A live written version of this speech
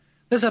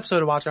This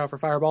episode of Watch Out for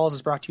Fireballs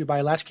is brought to you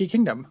by Latchkey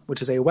Kingdom,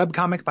 which is a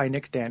webcomic by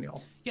Nick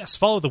Daniel. Yes,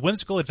 follow the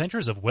whimsical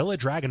adventures of Willa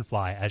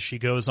Dragonfly as she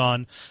goes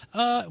on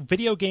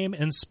video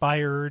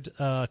game-inspired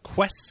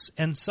quests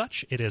and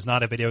such. It is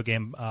not a video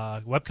game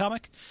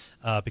webcomic,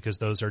 because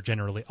those are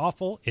generally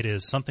awful. It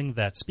is something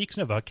that speaks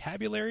in a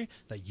vocabulary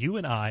that you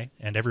and I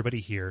and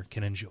everybody here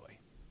can enjoy.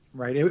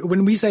 Right.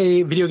 When we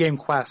say video game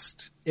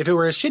quest, if it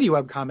were a shitty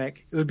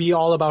webcomic, it would be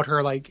all about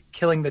her, like,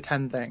 killing the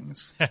 10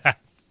 things,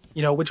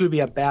 which would be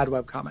a bad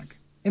webcomic.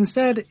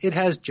 Instead, it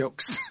has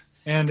jokes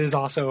and is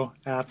also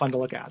fun to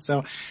look at.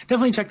 So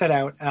definitely check that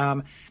out.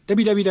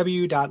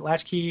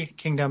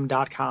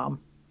 www.latchkeykingdom.com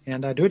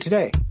and do it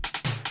today.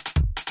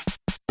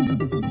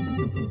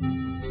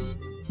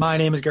 My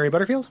name is Gary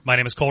Butterfield. My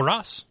name is Cole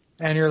Ross.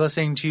 And you're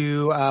listening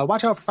to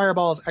Watch Out for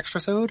Fireballs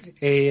Extrasode,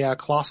 a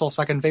colossal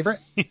second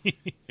favorite.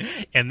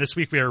 And this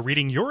week we are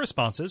reading your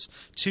responses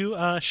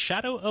to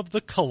Shadow of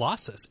the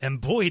Colossus. And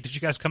boy, did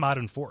you guys come out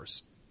in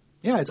force.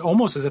 Yeah, it's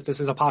almost as if this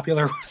is a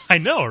popular, I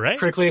know, right?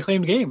 critically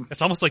acclaimed game.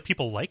 It's almost like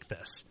people like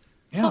this.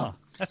 Yeah. Huh,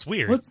 that's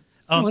weird. Let's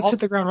hit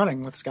the ground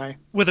running with this guy.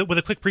 With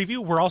a quick preview,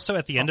 we're also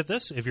at the end of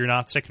this. If you're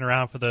not sticking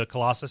around for the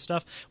Colossus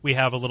stuff, we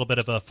have a little bit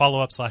of a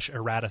follow-up /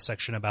 errata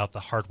section about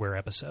the hardware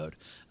episode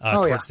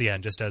towards the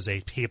end, just as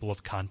a table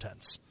of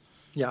contents.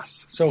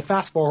 Yes. So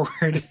fast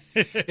forward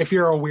if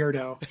you're a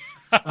weirdo.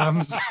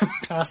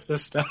 Past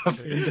this stuff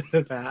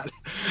into that.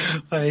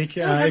 Like,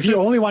 if you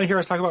only want to hear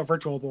us talk about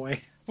Virtual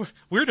Boy.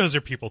 Weirdos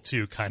are people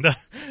too, kind of.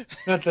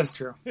 That's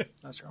true.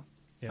 That's true.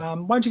 Yeah.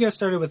 Why don't you get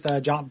started with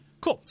John?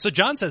 Cool. So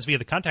John says via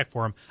the contact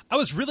forum, I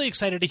was really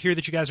excited to hear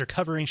that you guys are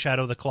covering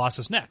Shadow of the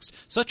Colossus next.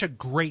 Such a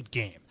great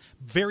game.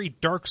 Very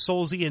Dark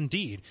Souls-y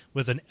indeed,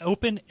 with an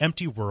open,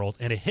 empty world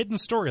and a hidden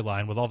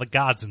storyline with all the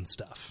gods and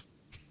stuff.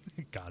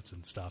 Gods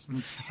and stuff.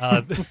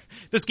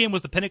 This game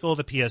was the pinnacle of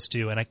the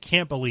PS2, and I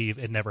can't believe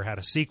it never had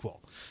a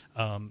sequel.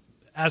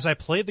 As I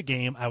played the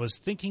game, I was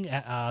thinking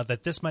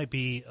that this might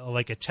be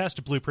like a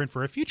test blueprint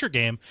for a future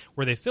game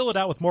where they fill it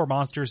out with more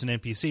monsters and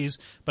NPCs,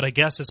 but I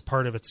guess that's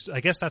part of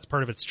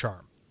its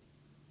charm.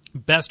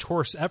 Best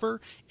horse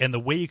ever, and the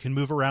way you can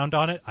move around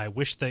on it, I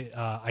wish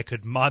I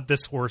could mod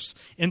this horse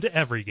into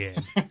every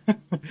game.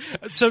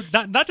 So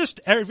not just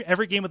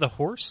every game with a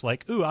horse,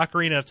 like,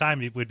 Ocarina of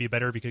Time would be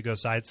better if you could go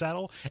side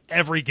saddle.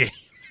 Every game.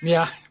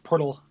 Yeah,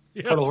 Portal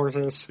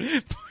horses.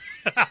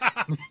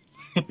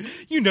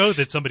 You know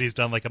that somebody's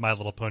done like a My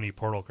Little Pony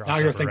Portal crossover, now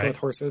you're thinking right? with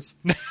horses.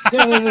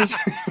 Yeah,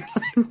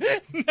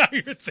 now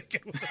you're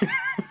thinking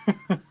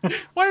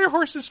Why are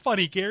horses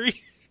funny, Gary?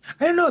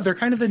 I don't know. They're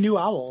kind of the new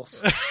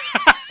owls.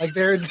 Like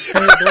they're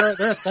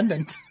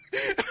ascendant.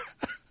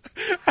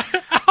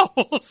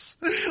 Owls?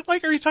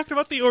 Like, are you talking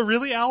about the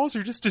really owls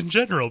or just in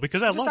general?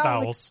 Because I love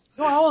owls.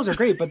 Owls are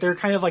great, but they're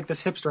kind of like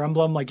this hipster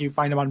emblem. Like you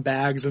find them on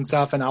bags and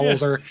stuff, and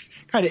owls are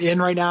kind of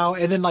in right now.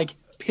 And then like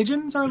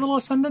pigeons are a little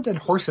ascendant, and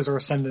horses are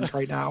ascendant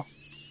right now.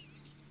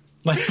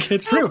 Like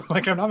it's true.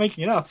 Like I'm not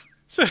making it up.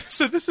 So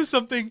this is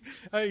something,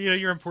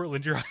 you're in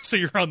Portland, you're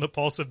on the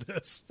pulse of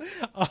this.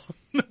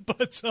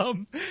 But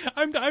I'm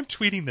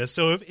tweeting this.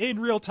 So if in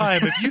real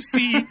time,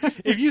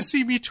 if you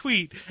see me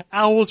tweet,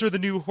 owls are the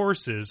new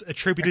horses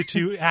attributed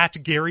to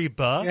 @Gary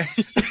Buh,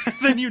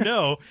 then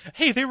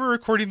hey, they were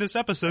recording this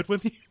episode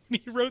when he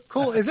wrote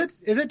Cool. that.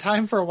 Is it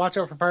time for a Watch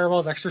Out for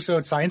Fireballs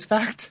Extrasode science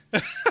fact?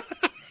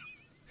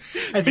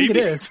 I think it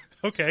is.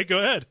 Okay, go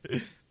ahead.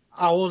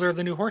 Owls are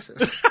the new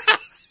horses.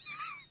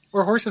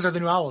 Or horses are the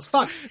new owls.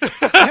 Fuck.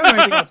 I don't know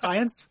anything about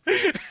science.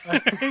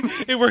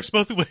 It works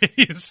both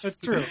ways. That's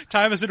true.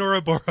 Time is an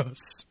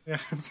Ouroboros. Yeah.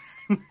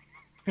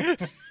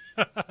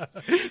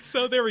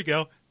 So there we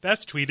go.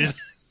 That's tweeted.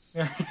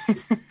 Yeah.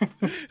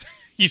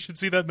 You should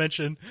see that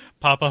mention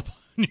pop up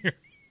on your...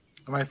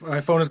 My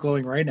phone is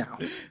glowing right now.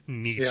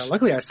 Neat. Yeah,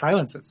 luckily I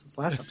silenced it since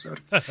last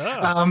episode. Thank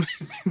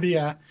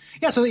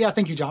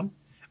you, John.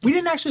 We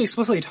didn't actually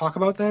explicitly talk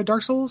about the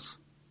Dark Souls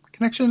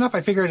connection enough.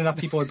 I figured enough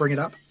people would bring it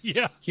up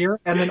here.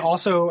 And then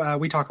also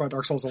we talk about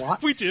Dark Souls a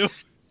lot. We do.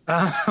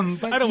 But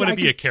I don't want to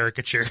be a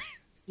caricature.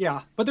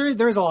 Yeah, but there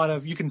is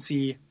you can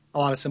see a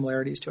lot of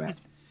similarities to it.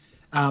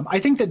 I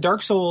think that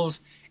Dark Souls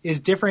is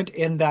different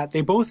in that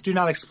they both do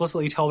not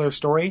explicitly tell their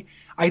story.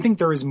 I think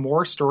there is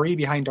more story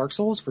behind Dark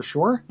Souls for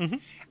sure.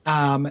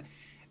 Mm-hmm.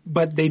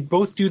 But they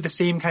both do the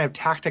same kind of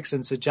tactics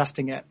in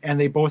suggesting it, and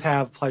they both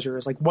have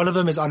pleasures. Like one of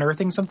them is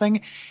unearthing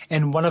something,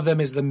 and one of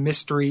them is the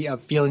mystery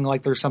of feeling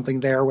like there's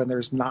something there when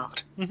there's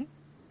not. Mm-hmm.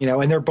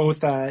 And they're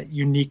both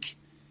unique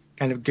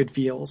kind of good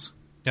feels.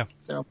 Yeah.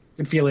 So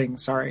good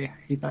feelings. Sorry, I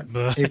hate that.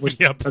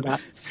 Yep. Said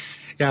that.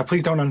 Yeah,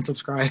 please don't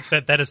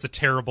uncubscribe. That is the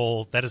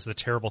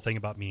terrible thing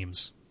about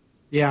memes.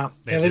 Yeah.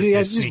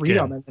 They just read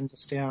them and then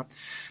just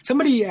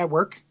Somebody at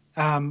work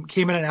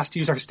came in and asked to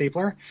use our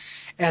stapler.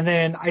 And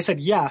then I said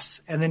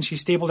yes. And then she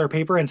stapled her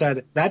paper and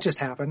said, that just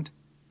happened.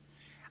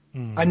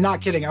 I'm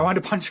not kidding. I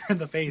wanted to punch her in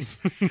the face.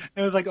 And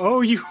I was like,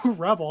 oh, you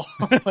rebel.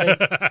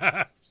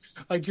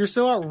 like, you're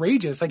so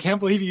outrageous. I can't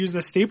believe you used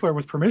the stapler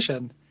with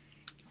permission.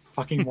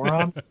 Fucking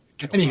moron.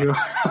 Anywho,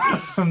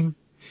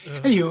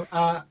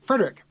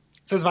 Frederick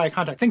says via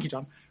contact. Thank you,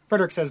 John.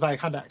 Frederick says via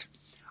contact.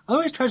 I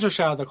always treasure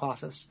Shadow of the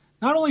Colossus,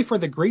 not only for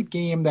the great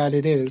game that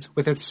it is,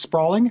 with its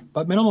sprawling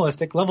but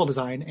minimalistic level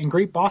design and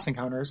great boss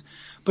encounters,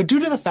 but due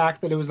to the fact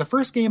that it was the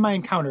first game I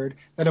encountered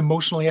that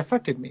emotionally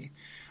affected me.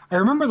 I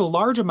remember the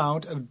large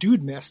amount of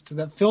dude mist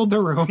that filled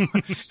the room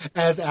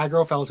as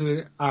Aggro fell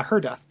to her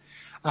death.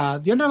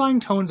 The underlying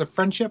tones of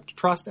friendship,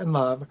 trust, and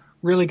love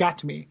really got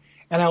to me,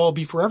 and I will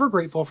be forever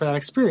grateful for that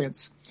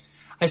experience.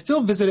 I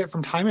still visit it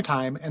from time to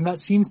time, and that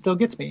scene still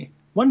gets me.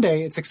 One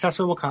day, its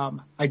successor will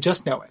come. I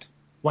just know it.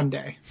 One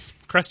day.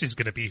 Krusty's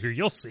going to be here.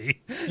 You'll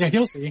see. Yeah,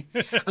 you'll see.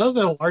 I love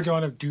the large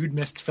amount of dude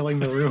mist filling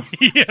the room.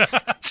 Yeah.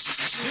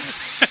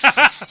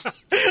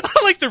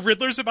 Like the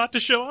Riddler's about to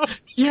show up.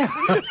 Yeah.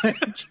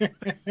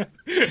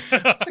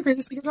 The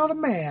greatest secret of a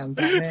man,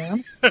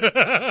 Batman.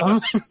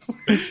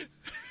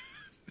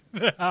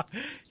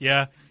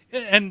 Yeah.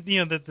 And,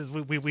 you know,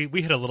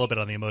 we hit a little bit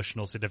on the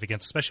emotional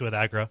significance, especially with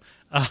Aggro.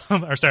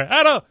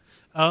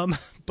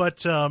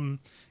 But,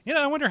 you know,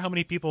 I wonder how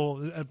many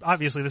people,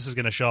 obviously this is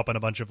going to show up on a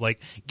bunch of, like,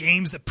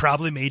 games that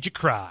probably made you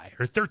cry,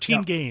 or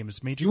 13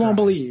 games made you cry. You won't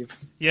believe.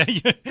 Yeah,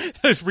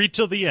 read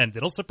till the end.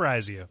 It'll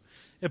surprise you.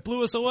 It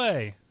blew us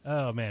away.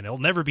 Oh, man, it'll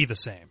never be the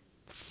same.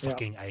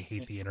 Fucking, I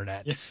hate the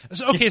internet. Yeah.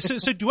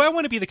 So do I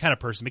want to be the kind of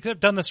person, because I've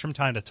done this from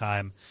time to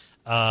time,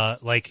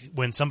 like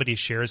when somebody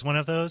shares one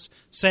of those,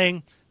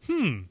 saying,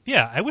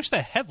 yeah, I wish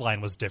the headline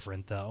was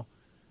different, though.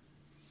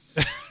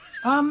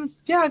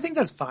 Yeah, I think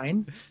that's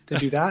fine to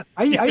do that.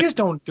 I just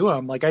don't do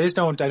them. Like, I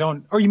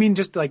don't, or you mean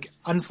just like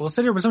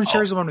unsolicited? When someone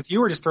shares one with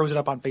you or just throws it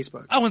up on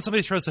Facebook? Oh, when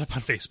somebody throws it up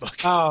on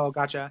Facebook. Oh,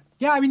 gotcha.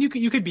 Yeah, I mean,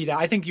 you could be that.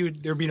 I think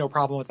there'd be no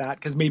problem with that,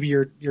 because maybe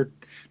you're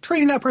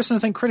training that person to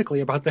think critically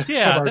about the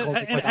article.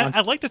 And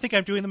I'd like to think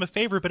I'm doing them a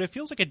favor, but it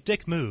feels like a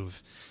dick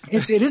move.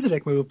 It is a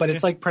dick move, but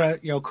it's like,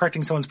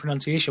 correcting someone's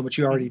pronunciation, which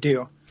you already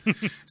do.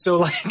 So,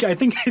 like, I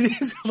think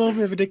it is a little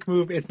bit of a dick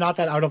move. It's not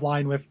that out of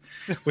line with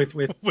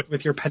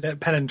your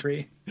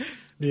pedantry.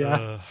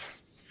 Yeah.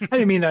 I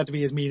didn't mean that to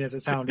be as mean as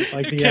it sounded.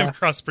 Like, it came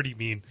across pretty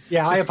mean.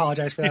 Yeah, I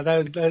apologize for that.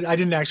 I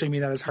didn't actually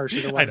mean that as harsh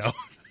as it was. I know.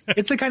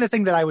 It's the kind of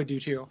thing that I would do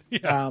too.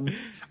 Yeah.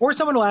 Or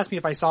someone will ask me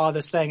if I saw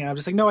this thing, and I'm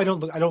just like, no, I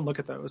don't look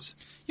at those.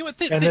 You know what,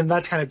 then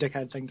that's kind of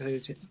dickhead thing to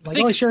do. Like,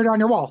 I shared it on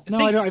your wall. No,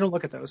 I don't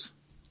look at those.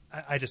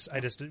 I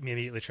just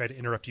immediately tried to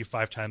interrupt you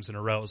 5 times in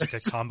a row. It was like a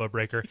combo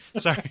breaker.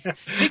 Sorry.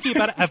 Thinking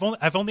about it,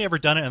 I've only ever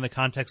done it in the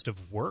context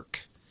of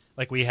work.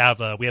 Like, we have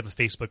a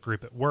Facebook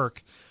group at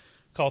work,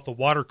 call it the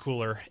water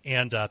cooler,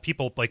 and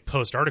people like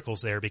post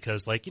articles there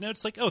because, like, you know,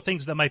 it's like, oh,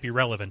 things that might be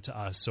relevant to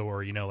us,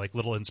 or, you know, like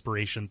little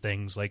inspiration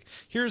things, like,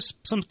 here's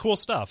some cool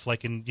stuff.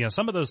 Like, in, you know,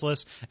 some of those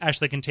lists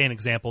actually contain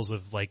examples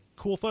of like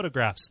cool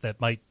photographs that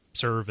might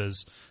serve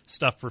as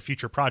stuff for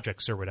future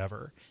projects or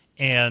whatever.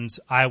 And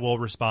I will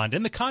respond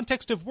in the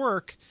context of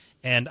work.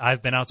 And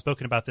I've been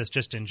outspoken about this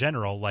just in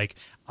general. Like,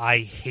 I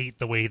hate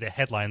the way the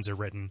headlines are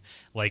written.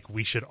 Like,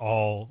 we should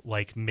all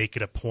like make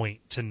it a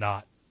point to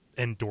not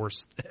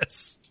endorse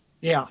this.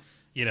 Yeah.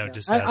 You know,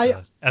 just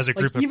as a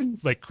group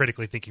of like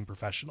critically thinking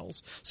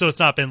professionals. So it's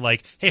not been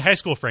like, hey, high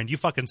school friend, you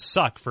fucking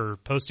suck for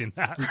posting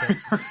that.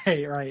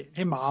 Right.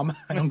 Hey, mom,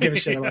 I don't give a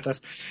shit about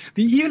this.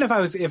 Even if I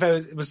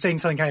was saying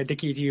something kind of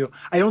dicky to you,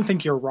 I don't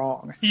think you're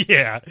wrong.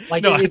 Yeah.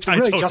 Like, no, it's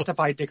really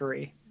justified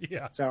dickery.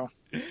 Yeah. So,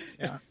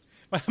 yeah.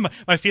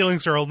 My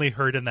feelings are only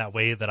hurt in that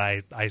way that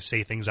I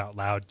say things out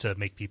loud to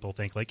make people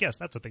think like, yes,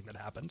 that's a thing that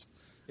happened.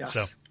 Yes.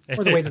 So,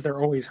 or the way that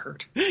they're always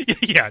hurt.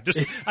 Yeah.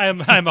 Just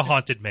I'm a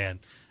haunted man.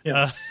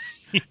 Yes.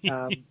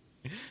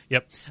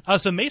 Yep.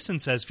 So Mason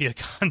says via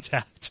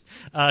contact,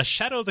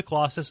 Shadow of the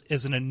Colossus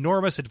is an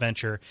enormous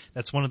adventure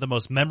that's one of the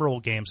most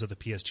memorable games of the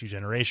PS2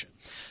 generation.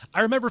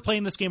 I remember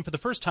playing this game for the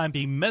first time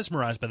being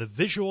mesmerized by the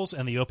visuals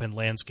and the open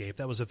landscape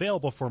that was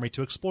available for me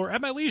to explore at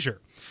my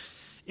leisure.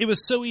 It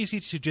was so easy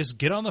to just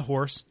get on the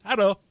horse,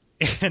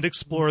 and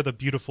explore the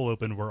beautiful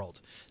open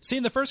world.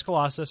 Seeing the first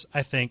Colossus,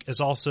 I think, is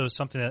also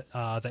something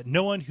that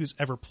no one who's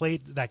ever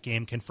played that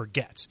game can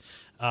forget.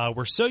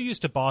 We're so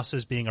used to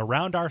bosses being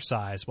around our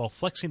size while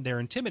flexing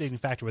their intimidating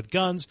factor with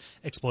guns,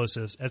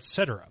 explosives,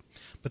 etc.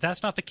 But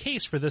that's not the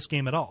case for this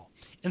game at all.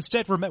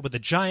 Instead, we're met with a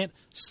giant,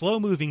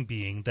 slow-moving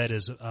being that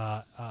is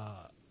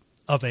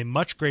of a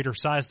much greater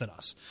size than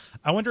us.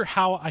 I wonder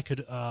how I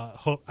could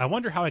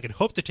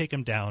hope to take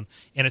him down,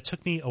 and it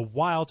took me a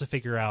while to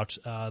figure out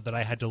that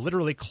I had to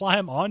literally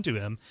climb onto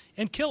him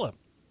and kill him.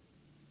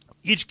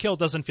 Each kill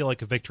doesn't feel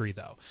like a victory,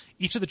 though.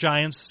 Each of the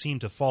giants seem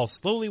to fall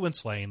slowly when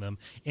slaying them,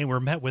 and we're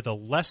met with a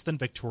less than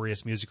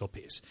victorious musical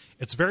piece.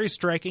 It's very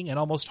striking and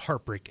almost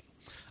heartbreaking.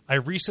 I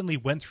recently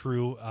went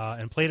through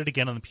and played it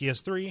again on the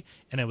PS3,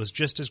 and it was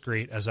just as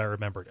great as I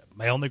remembered it.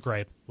 My only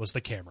gripe was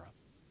the camera.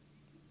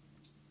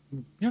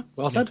 Yeah,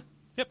 well said.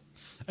 Yep.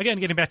 Again,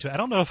 getting back to it, I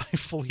don't know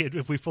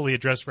if we fully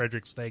addressed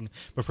Frederick's thing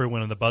before we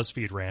went on the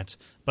BuzzFeed rant,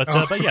 but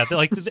yeah,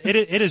 like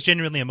it is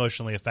genuinely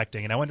emotionally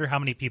affecting, and I wonder how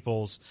many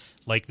people's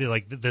like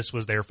this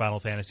was their Final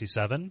Fantasy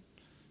VII.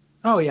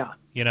 Oh yeah,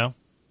 you know,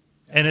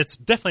 and it's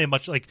definitely a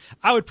much like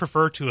I would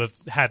prefer to have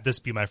had this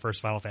be my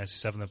first Final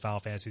Fantasy VII than Final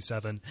Fantasy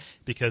VII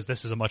because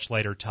this is a much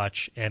lighter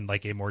touch and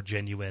like a more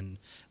genuine,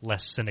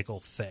 less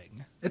cynical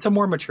thing. It's a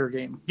more mature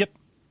game. Yep.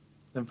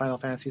 than Final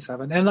Fantasy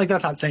VII, and like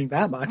that's not saying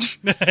that much.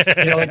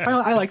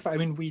 I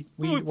mean,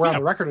 we're on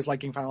the record as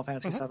liking Final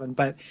Fantasy VII,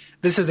 but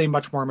this is a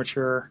much more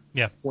mature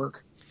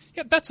work.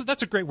 Yeah, that's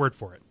a great word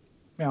for it.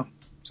 Yeah.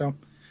 So,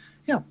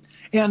 yeah,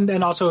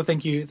 and also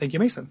thank you,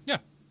 Mason. Yeah.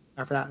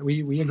 For that,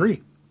 we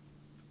agree.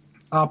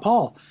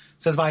 Paul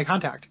says via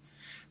contact,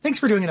 thanks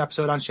for doing an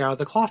episode on Shadow of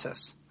the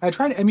Colossus. I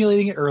tried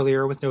emulating it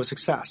earlier with no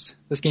success.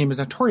 This game is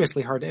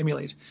notoriously hard to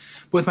emulate.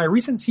 But with my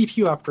recent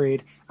CPU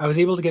upgrade, I was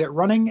able to get it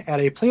running at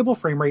a playable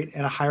frame rate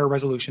and a higher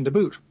resolution to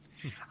boot.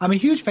 I'm a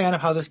huge fan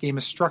of how this game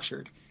is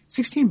structured.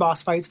 16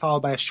 boss fights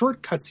followed by a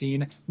short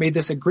cutscene made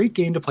this a great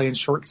game to play in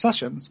short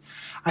sessions.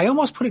 I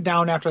almost put it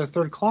down after the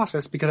third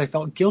Colossus because I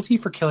felt guilty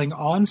for killing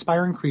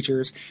awe-inspiring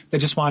creatures that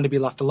just wanted to be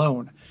left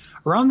alone.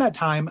 Around that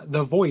time,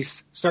 the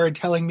voice started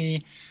telling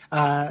me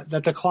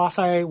that the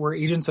Colossi were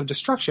agents of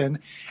destruction,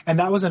 and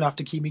that was enough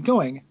to keep me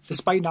going,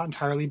 despite not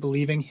entirely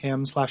believing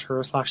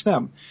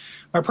him/her/them.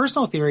 My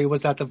personal theory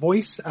was that the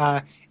voice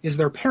is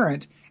their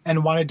parent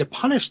and wanted to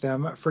punish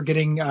them for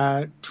getting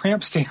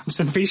tramp stamps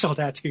and facial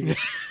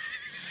tattoos.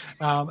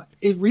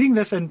 Reading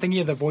this and thinking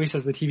of The Voice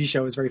as the TV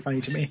show is very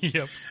funny to me.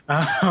 Yep.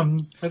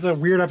 There's a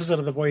weird episode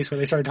of The Voice where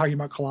they started talking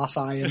about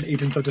Colossi and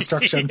agents of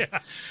destruction.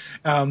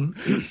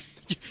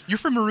 You're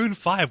from Maroon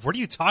 5. What are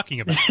you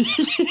talking about?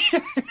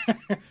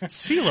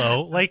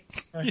 CeeLo,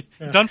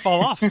 don't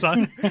fall off,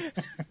 son.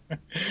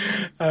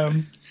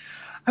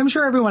 I'm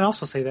sure everyone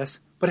else will say this,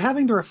 but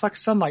having to reflect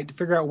sunlight to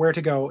figure out where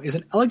to go is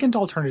an elegant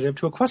alternative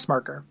to a quest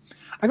marker.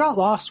 I got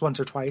lost once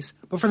or twice,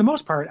 but for the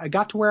most part, I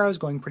got to where I was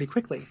going pretty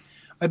quickly.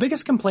 My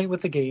biggest complaint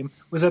with the game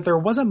was that there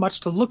wasn't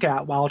much to look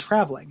at while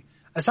traveling.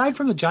 Aside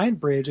from the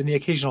giant bridge and the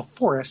occasional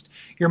forest,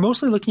 you're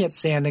mostly looking at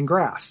sand and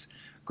grass.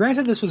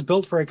 Granted, this was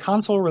built for a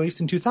console released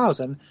in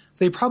 2000,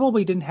 so they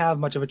probably didn't have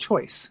much of a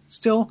choice.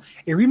 Still,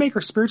 a remake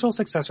or spiritual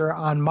successor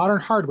on modern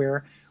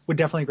hardware would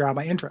definitely grab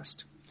my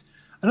interest.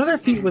 Another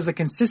feat was the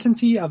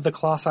consistency of the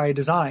Colossi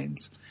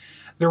designs.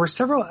 There were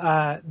several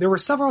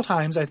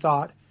times I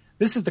thought,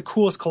 this is the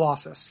coolest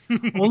Colossus,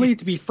 only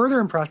to be further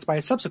impressed by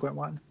a subsequent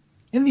one.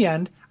 In the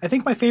end, I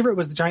think my favorite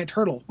was the giant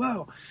turtle.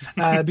 Whoa!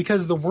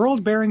 Because the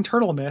world-bearing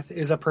turtle myth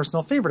is a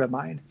personal favorite of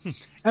mine.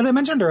 As I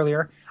mentioned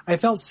earlier, I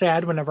felt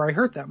sad whenever I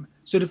hurt them,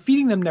 so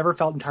defeating them never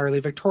felt entirely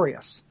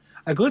victorious.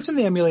 A glitch in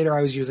the emulator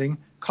I was using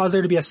caused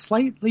there to be a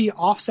slightly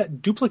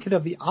offset duplicate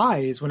of the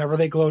eyes whenever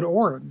they glowed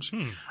orange.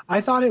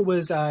 I thought it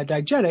was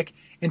diegetic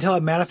until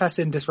it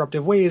manifested in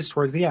disruptive ways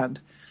towards the end.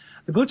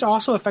 The glitch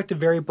also affected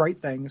very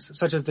bright things,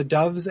 such as the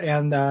doves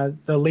and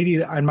the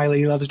lady on My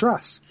Lady Love's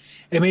dress.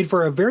 It made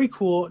for a very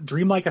cool,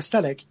 dreamlike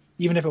aesthetic,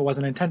 even if it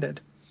wasn't intended.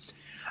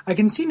 I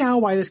can see now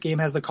why this game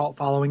has the cult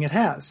following it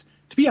has.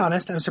 To be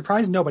honest, I'm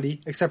surprised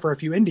nobody, except for a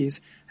few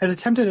indies, has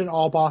attempted an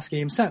all-boss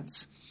game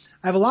since.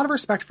 I have a lot of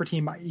respect for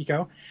Team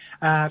Ico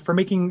for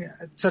making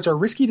such a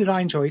risky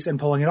design choice and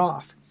pulling it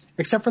off.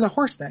 Except for the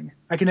horse thing.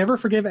 I can never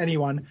forgive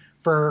anyone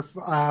for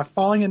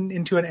falling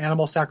into an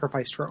animal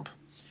sacrifice trope.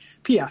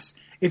 P.S.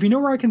 If you know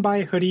where I can buy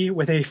a hoodie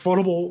with a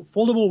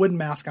foldable wooden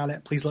mask on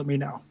it, please let me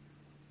know.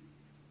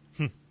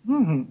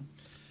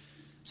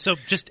 So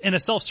just in a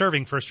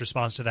self-serving first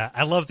response to that,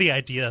 I love the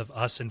idea of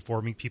us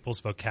informing people's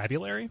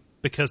vocabulary,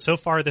 because so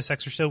far this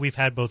extra we've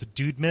had both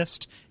dude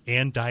mist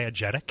and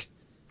diegetic.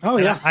 Oh,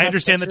 yeah. I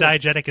understand that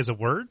diegetic is a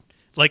word,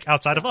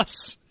 outside of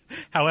us.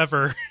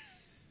 However,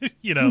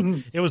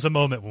 it was a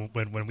moment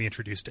when we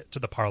introduced it to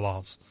the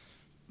parlance.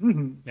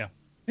 Yeah.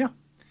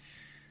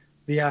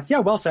 Yeah.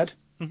 Well said.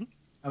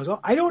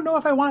 I don't know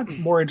if I want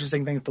more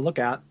interesting things to look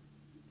at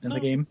in the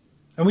game.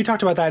 And we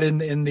talked about that in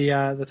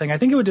the thing. I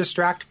think it would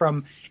distract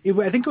from.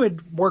 I think it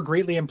would more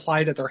greatly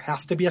imply that there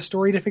has to be a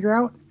story to figure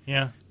out.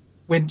 Yeah.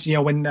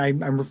 When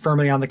I'm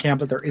firmly on the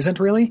camp that there isn't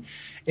really,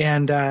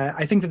 and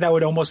I think that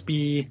would almost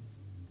be,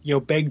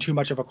 beg too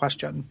much of a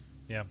question.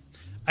 Yeah.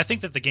 I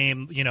think that the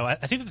game,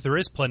 I think that there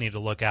is plenty to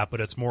look at,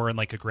 but it's more in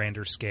a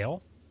grander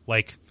scale.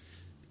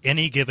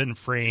 Any given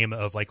frame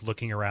of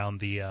looking around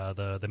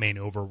the main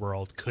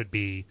overworld could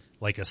be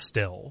a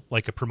still,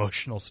 a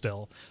promotional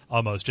still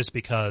almost, just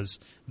because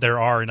there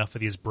are enough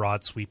of these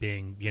broad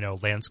sweeping,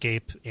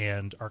 landscape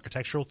and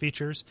architectural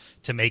features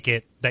to make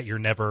it that you're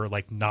never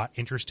not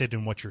interested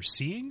in what you're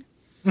seeing.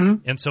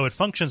 And so it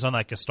functions on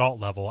that Gestalt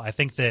level. I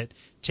think that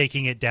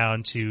taking it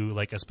down to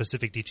a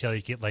specific detail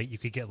you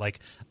could get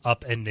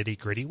up and nitty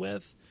gritty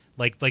with,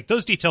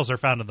 those details are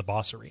found in the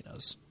boss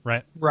arenas,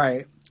 right?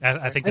 Right.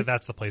 I think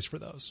that's the place for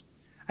those.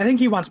 I think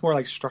he wants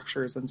more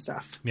structures and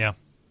stuff. Yeah.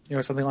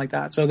 Something like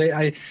that. So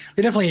they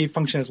definitely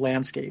function as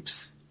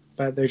landscapes,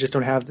 but they just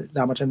don't have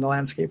that much in the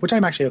landscape, which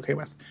I'm actually okay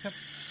with. Yep.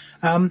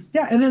 And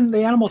then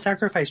the animal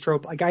sacrifice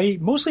trope, I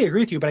mostly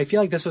agree with you, but I feel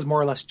like this was more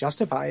or less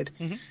justified.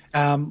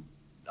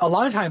 A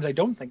lot of times I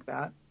don't think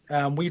that.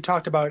 We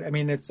talked about,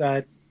 it's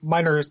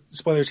minor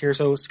spoilers here,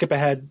 so skip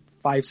ahead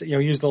use the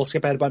little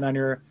skip ahead button on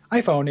your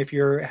iPhone if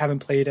you haven't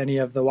played any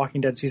of The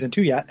Walking Dead Season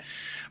 2 yet.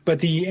 But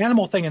the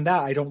animal thing in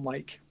that I don't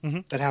like.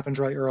 That happens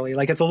really early.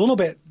 It's a little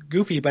bit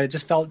goofy, but it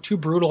just felt too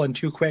brutal and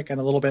too quick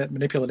and a little bit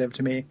manipulative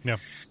to me. Yeah.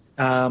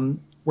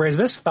 Whereas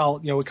this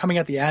felt, coming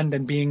at the end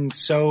and being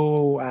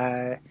so,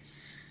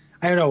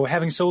 I don't know,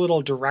 having so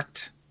little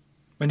direct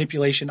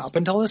manipulation up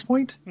until this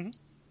point, in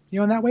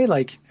that way,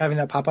 like having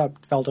that pop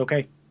up felt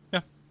okay.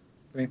 Yeah.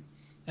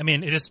 I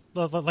mean, it just,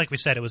 like we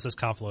said, it was this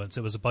confluence.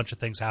 It was a bunch of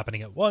things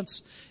happening at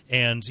once.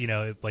 And,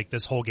 like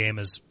this whole game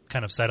is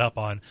kind of set up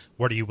on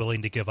what are you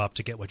willing to give up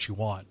to get what you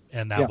want?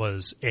 And that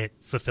was it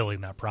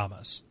fulfilling that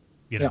promise,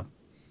 Yeah.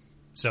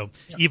 So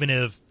even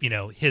if,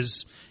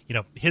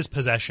 his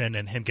possession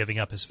and him giving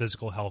up his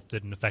physical health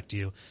didn't affect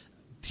you,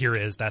 here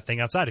is that thing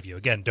outside of you.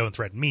 Again, don't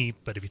threaten me,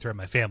 but if you threaten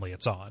my family,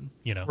 it's on,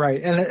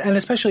 Right. And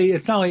especially,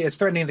 it's not only, it's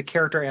threatening the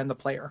character and the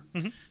player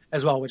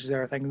as well, which is the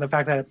other thing. The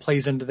fact that it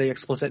plays into the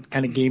explicit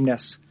kind of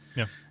gameness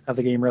of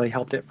the game really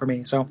helped it for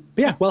me. So,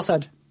 but yeah, well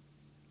said.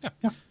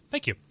 Yeah.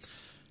 Thank you.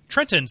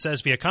 Trenton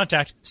says via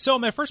contact, so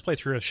in my first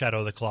playthrough of Shadow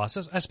of the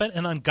Colossus, I spent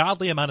an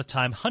ungodly amount of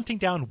time hunting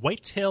down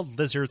white-tailed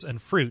lizards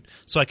and fruit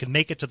so I could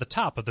make it to the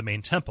top of the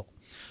main temple.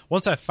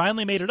 Once I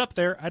finally made it up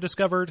there, I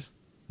discovered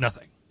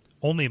nothing.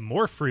 Only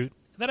more fruit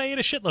that I ate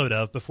a shitload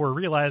of before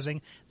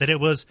realizing that it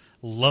was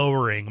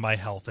lowering my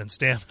health and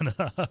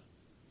stamina.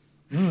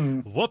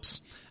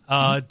 Whoops.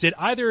 Did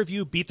either of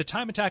you beat the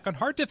time attack on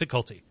hard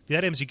difficulty? The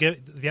items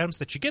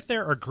that you get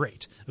there are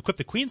great. Equip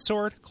the Queen's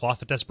Sword,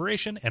 Cloth of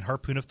Desperation, and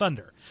Harpoon of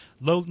Thunder.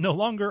 No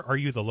longer are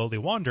you the lowly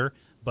Wander,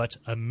 but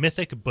a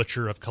mythic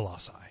butcher of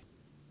Colossi.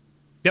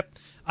 Yep,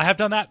 I have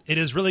done that. It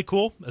is really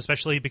cool,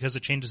 especially because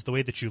it changes the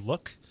way that you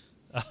look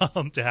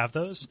to have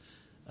those.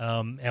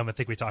 And I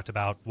think we talked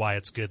about why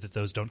it's good that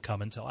those don't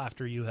come until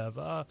after you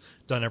have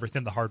done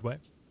everything the hard way.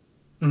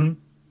 Mm-hmm.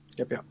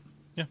 Yep.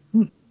 Yeah.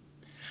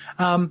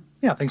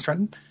 Yeah, thanks,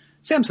 Trenton.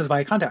 Sam says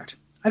via contact,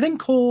 I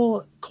think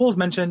Cole's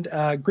mentioned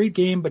a great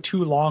game but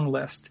too long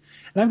list,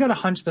 and I've got a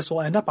hunch this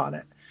will end up on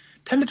it.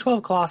 10 to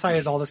 12 Colossi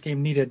is all this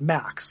game needed,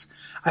 max.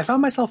 I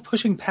found myself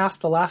pushing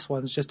past the last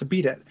ones just to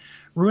beat it,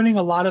 ruining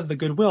a lot of the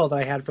goodwill that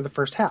I had for the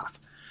first half.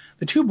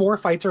 The 2 boar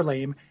fights are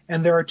lame,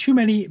 and there are too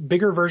many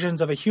bigger versions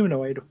of a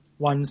humanoid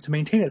ones to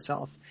maintain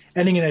itself,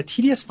 ending in a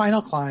tedious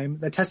final climb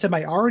that tested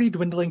my already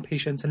dwindling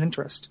patience and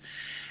interest.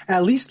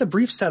 At least the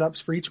brief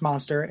setups for each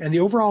monster and the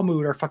overall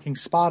mood are fucking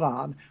spot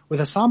on, with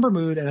a somber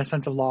mood and a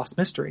sense of lost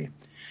mystery.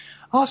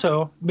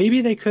 Also,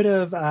 maybe they could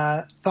have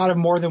thought of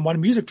more than one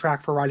music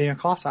track for riding a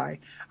Colossi.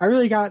 I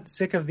really got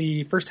sick of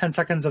the first 10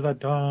 seconds of the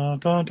dun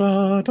dun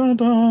dun dun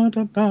dun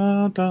dun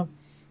dun dun.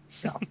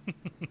 No.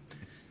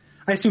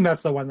 I assume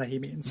that's the one that he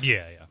means.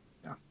 Yeah.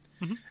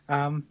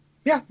 Mm-hmm.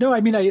 No,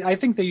 I mean, I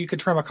think that you could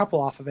trim a couple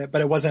off of it,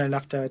 but it wasn't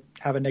enough to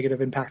have a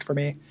negative impact for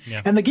me.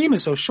 Yeah. And the game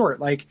is so short.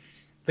 Like,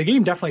 the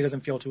game definitely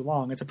doesn't feel too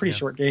long. It's a pretty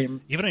short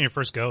game. Even on your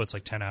first go, it's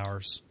like 10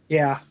 hours.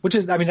 Yeah, which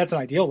is, I mean, that's an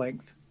ideal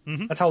length.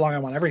 Mm-hmm. That's how long I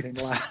want everything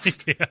to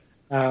last. Yeah.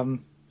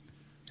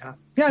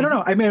 I don't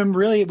know. I mean,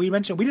 really, we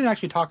didn't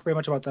actually talk very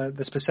much about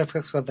the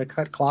specifics of the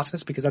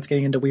Colossus because that's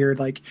getting into weird,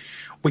 like,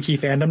 wiki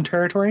fandom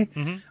territory.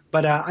 Mm-hmm.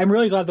 But I'm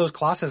really glad those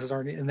Colossuses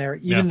aren't in there,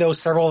 even though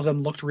several of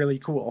them looked really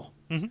cool.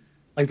 Mm-hmm.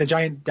 Like the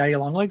giant daddy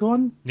long leg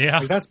one. Yeah.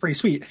 Like, that's pretty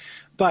sweet.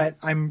 But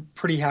I'm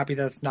pretty happy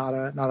that it's not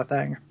a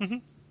thing. Mm-hmm.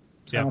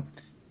 So.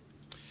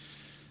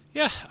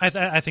 Yeah,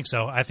 I think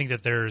so. I think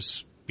that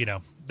there's,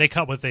 they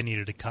cut what they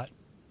needed to cut.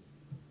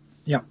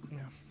 Yeah.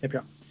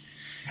 Yep.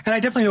 And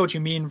I definitely know what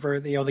you mean for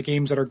the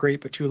games that are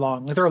great but too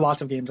long. Like, there are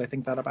lots of games I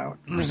think that about,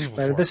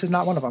 but this is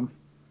not one of them.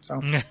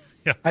 So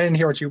yeah. I didn't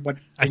hear what you were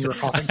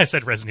coughing. I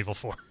said Resident Evil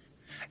 4.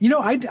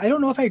 I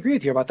don't know if I agree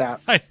with you about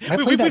that.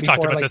 We've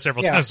talked about this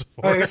several times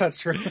before. Oh, I guess that's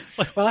true.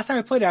 Well, last time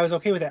I played it, I was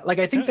okay with it. Like,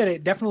 I think that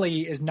it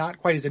definitely is not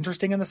quite as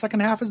interesting in the second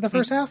half as the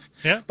first half.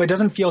 Yeah. But it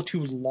doesn't feel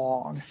too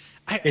long.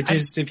 It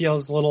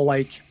feels a little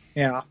like,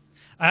 yeah.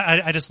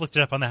 I just looked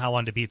it up on the How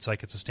Long to Beat so I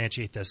could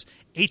substantiate this.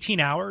 18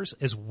 hours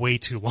is way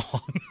too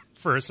long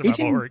for a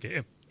survival horror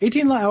game.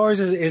 18 hours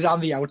is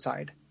on the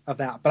outside of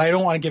that, but I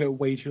don't want to give it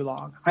way too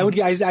long. I would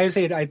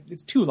say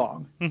it's too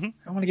long. Mm-hmm.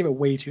 I don't want to give it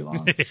way too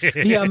long.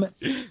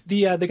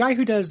 The guy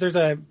who there's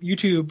a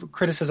YouTube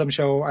criticism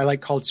show I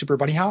like called Super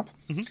Bunny Hop,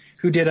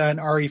 who did an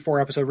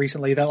RE4 episode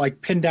recently that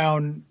like pinned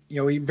down,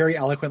 very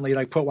eloquently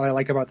like put what I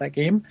like about that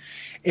game.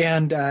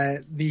 And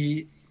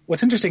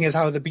what's interesting is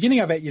how the beginning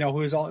of it,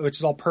 which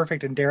is all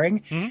perfect and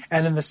daring,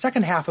 and then the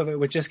second half of it,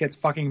 which just gets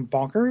fucking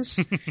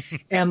bonkers.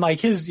 And like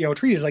his,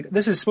 treat is like,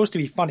 this is supposed to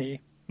be funny.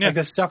 Yeah. Like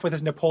this stuff with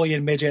his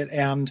Napoleon midget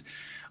and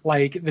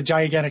like the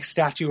gigantic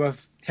statue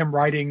of him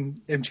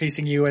riding and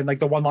chasing you and like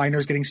the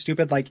one-liners getting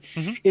stupid. Like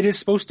it is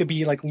supposed to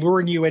be like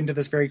luring you into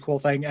this very cool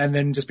thing and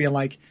then just being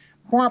like,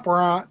 wah,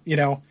 wah,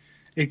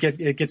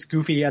 it gets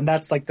goofy. And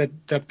that's like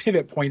the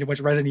pivot point in which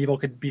Resident Evil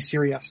could be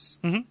serious,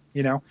 and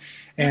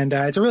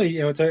it's a really,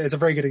 it's a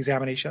very good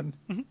examination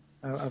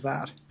of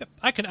that. Yep,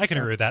 I can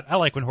agree with that. I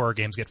like when horror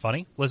games get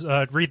funny. Let's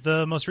read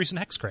the most recent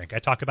Hex Crank. I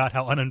talk about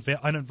how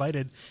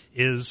Uninvited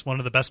is one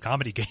of the best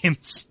comedy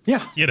games.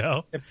 Yeah.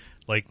 Yep.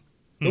 Like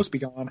Ghost Be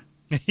Gone.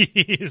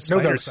 No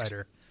Ghost.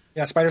 Cider.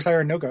 Yeah, Spider Cider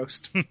and no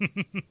Ghost.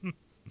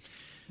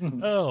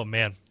 Oh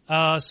man.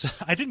 So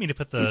I didn't mean to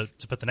put the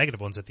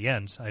negative ones at the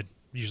end. I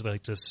usually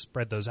like to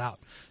spread those out,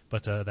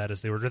 but that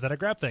is the order that I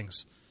grab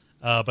things.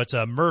 But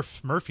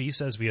Murphy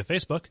says via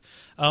Facebook,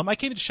 I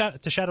came to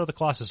Shadow of the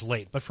Colossus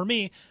late, but for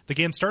me, the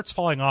game starts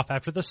falling off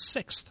after the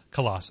 6th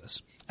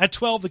Colossus. At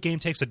 12, the game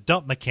takes a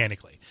dump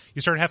mechanically.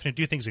 You start having to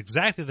do things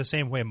exactly the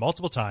same way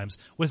multiple times,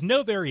 with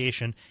no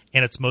variation,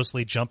 and it's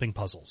mostly jumping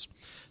puzzles.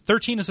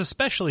 13 is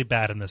especially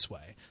bad in this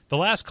way. The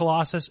last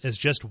Colossus is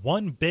just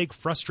one big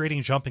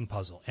frustrating jumping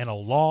puzzle, and a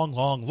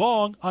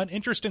long,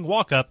 uninteresting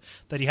walk-up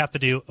that you have to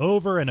do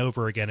over and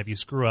over again if you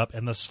screw up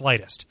in the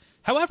slightest.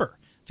 However,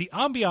 the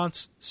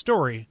ambiance,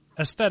 story,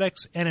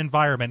 aesthetics, and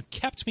environment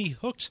kept me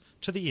hooked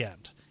to the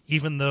end,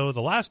 even though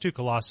the last 2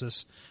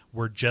 Colossus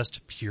were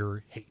just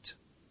pure hate.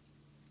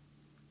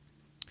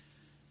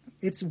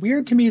 It's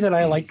weird to me that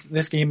I like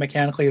this game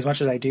mechanically as much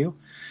as I do.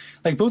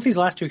 Like, both these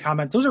last 2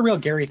 comments, those are real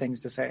Gary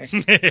things to say.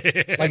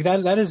 Like,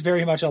 that is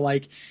very much a,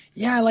 like,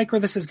 yeah, I like where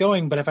this is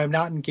going, but if I'm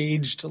not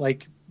engaged,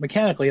 like,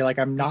 mechanically, like,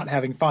 I'm not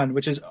having fun,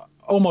 which is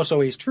almost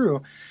always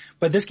true.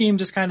 But this game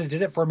just kind of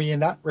did it for me in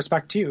that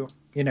respect, too,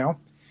 you know?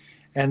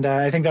 And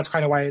I think that's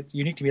kind of why it's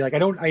unique to me. Like,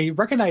 I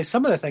recognize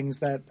some of the things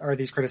that are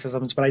these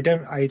criticisms, but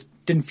I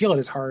didn't feel it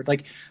as hard.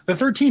 Like, the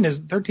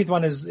 13th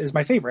one is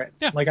my favorite.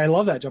 Yeah. Like, I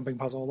love that jumping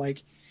puzzle.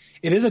 Like,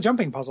 it is a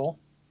jumping puzzle,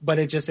 but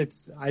I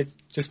just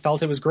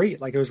felt it was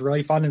great. Like, it was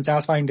really fun and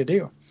satisfying to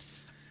do.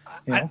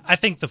 You know? I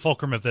think the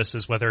fulcrum of this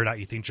is whether or not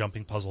you think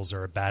jumping puzzles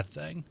are a bad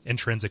thing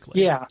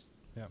intrinsically. Yeah.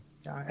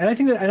 And I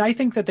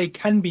think that they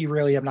can be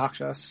really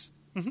obnoxious.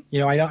 Mm-hmm.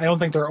 You know, I don't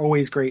think they're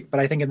always great, but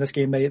I think in this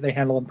game they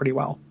handle them pretty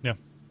well. Yeah.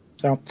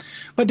 So,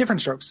 but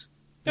different strokes.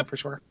 Yep, for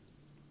sure.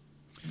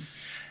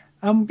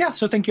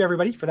 So thank you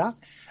everybody for that.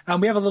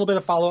 We have a little bit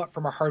of follow up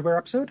from our hardware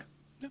episode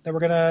that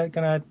we're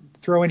gonna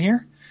throw in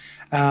here.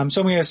 So I'm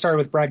going to start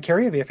with Brad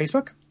Carey via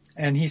Facebook,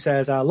 and he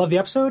says, love the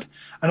episode,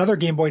 another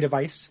Game Boy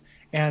device,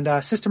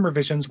 and system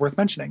revisions worth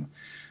mentioning.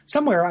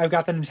 Somewhere I've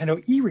got the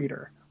Nintendo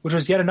e-reader, which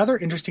was yet another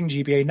interesting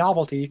GBA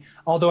novelty,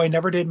 although I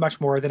never did much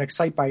more than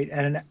Excitebike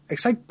and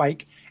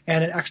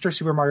an extra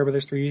Super Mario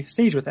Bros. 3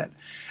 stage with it.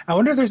 I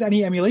wonder if there's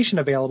any emulation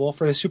available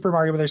for the Super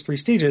Mario Bros. 3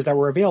 stages that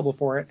were available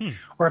for it,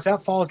 or if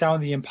that falls down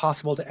the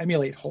impossible to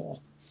emulate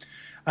hole.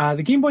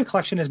 The Game Boy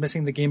collection is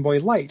missing the Game Boy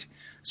Light,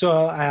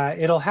 so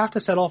it'll have to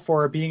settle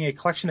for being a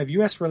collection of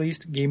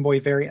US-released Game Boy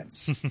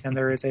variants. And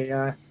there is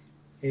a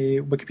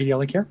Wikipedia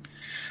link here.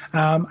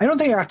 I don't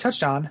think I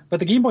touched on, but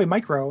the Game Boy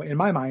Micro, in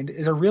my mind,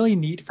 is a really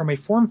neat from a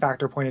form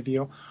factor point of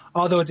view,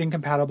 although it's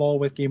incompatible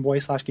with Game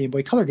Boy/Game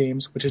Boy Color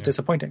games, which is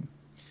disappointing.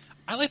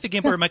 I like the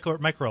Game Boy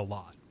Micro a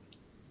lot.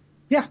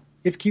 Yeah,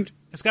 it's cute.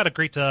 It's got a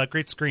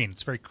great screen.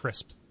 It's very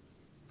crisp.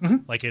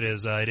 Mm-hmm. Like it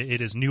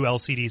is new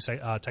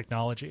LCD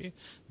technology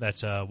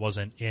that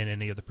wasn't in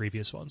any of the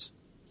previous ones.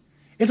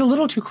 It's a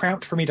little too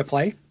cramped for me to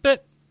play.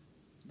 But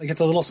like, it's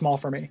a little small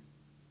for me.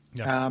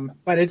 Yeah.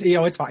 But it's,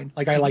 it's fine.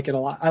 Like, I like it a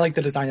lot. I like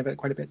the design of it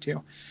quite a bit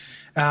too.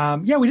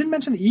 We didn't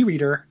mention the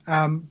e-reader.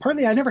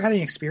 Partly I never had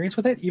any experience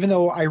with it, even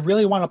though I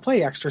really want to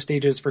play extra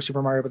stages for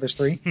Super Mario Bros.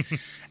 3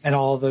 and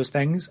all of those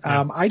things.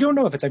 I don't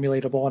know if it's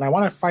emulatable, and I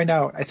want to find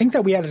out. I think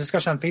that we had a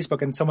discussion on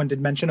Facebook and someone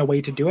did mention a way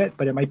to do it,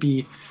 but it might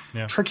be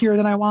trickier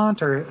than I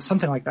want or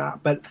something like that.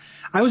 But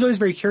I was always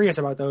very curious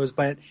about those,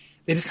 but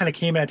they just kind of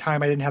came at a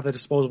time I didn't have the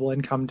disposable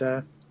income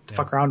to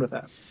fuck around with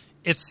it.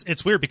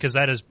 It's weird because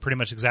that is pretty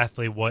much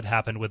exactly what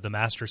happened with the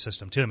Master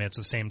System too. I mean, it's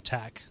the same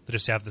tech. They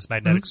just have this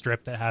magnetic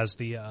strip that has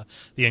the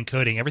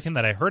encoding. Everything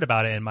that I heard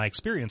about it and my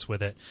experience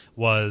with it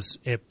was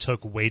it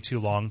took way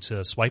too long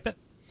to swipe it.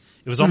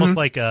 It was almost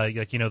like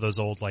those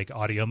old like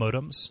audio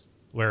modems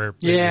where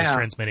it was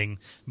transmitting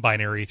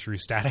binary through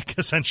static.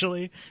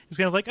 Essentially, it's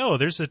kind of like, oh,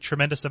 there's a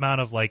tremendous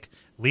amount of like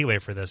leeway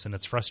for this, and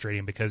it's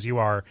frustrating because you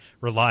are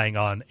relying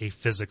on a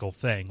physical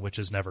thing, which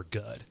is never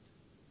good.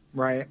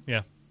 Right.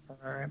 Yeah. All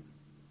right.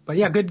 But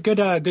yeah, good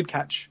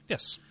catch.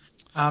 Yes.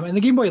 And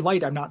the Game Boy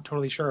Light, I'm not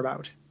totally sure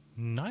about.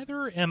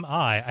 Neither am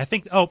I. I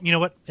think. Oh, you know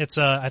what? It's.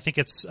 I think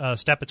it's a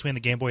step between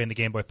the Game Boy and the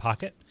Game Boy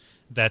Pocket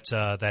that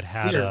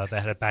had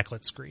a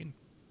backlit screen,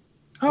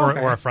 or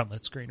a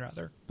frontlit screen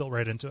rather, built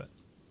right into it.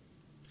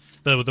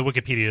 The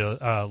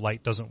Wikipedia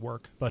Light doesn't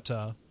work, but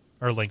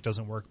or link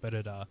doesn't work, but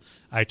it.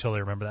 I totally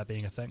remember that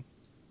being a thing.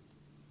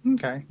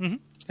 Okay.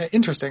 Mm-hmm.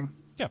 Interesting.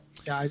 Yeah.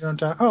 Yeah, I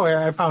don't.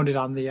 I found it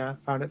on the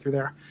found it through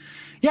there.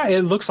 Yeah,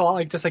 it looks a lot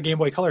like just a Game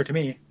Boy Color to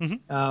me.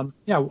 Mm-hmm.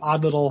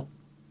 Odd little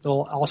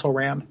also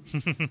ran.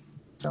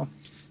 So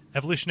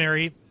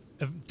evolutionary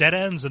dead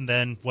ends, and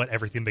then what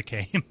everything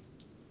became.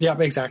 Yeah,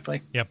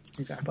 exactly. Yep,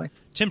 exactly.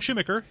 Tim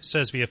Schumacher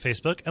says via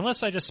Facebook,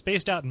 unless I just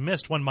spaced out and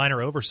missed one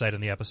minor oversight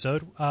in the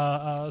episode,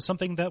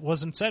 something that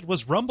wasn't said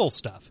was Rumble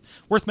stuff.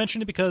 Worth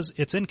mentioning because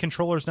it's in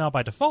controllers now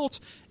by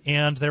default,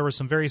 and there were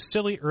some very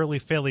silly early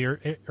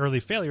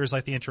failures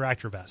like the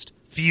Interactor Vest.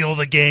 Feel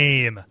the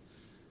game.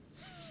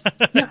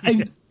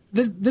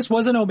 This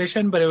was an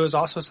omission, but it was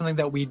also something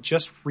that we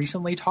just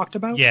recently talked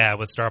about. Yeah,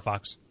 with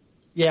Starbox.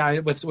 Yeah,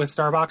 with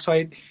Starbox. So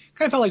I kind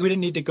of felt like we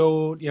didn't need to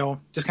go,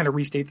 just kind of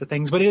restate the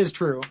things. But it is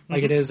true.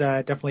 Like, it is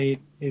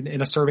definitely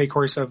in a survey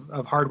course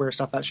of hardware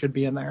stuff that should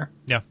be in there.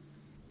 Yeah.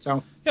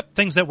 So yep,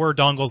 things that were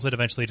dongles that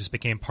eventually just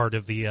became part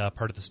of the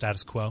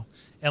status quo.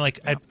 And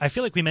like I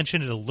feel like we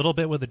mentioned it a little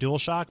bit with the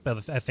DualShock,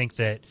 but I think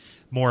that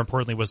more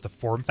importantly was the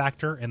form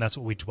factor, and that's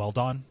what we dwelled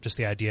on. Just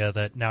the idea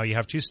that now you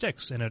have 2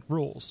 sticks and it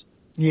rules.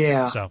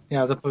 Yeah. So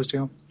yeah, as opposed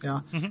to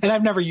and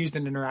I've never used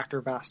an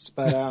interactor vest,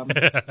 but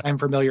I'm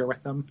familiar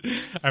with them.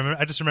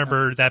 I just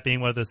remember that being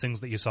one of those things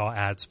that you saw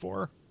ads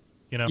for.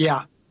 You know.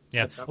 Yeah.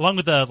 Yeah. Along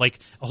with a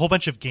whole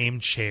bunch of game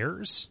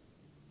chairs.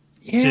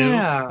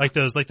 Yeah. Too. Like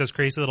those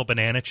crazy little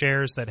banana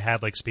chairs that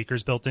had like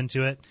speakers built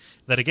into it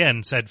that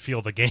again said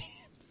feel the game.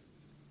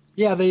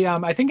 Yeah, they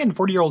I think in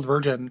 40-Year-Old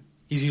Virgin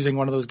he's using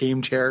one of those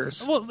game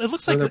chairs. Well, it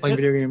looks like they're playing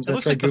video games.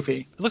 That's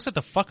goofy. It looks like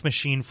the fuck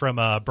machine from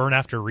Burn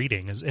After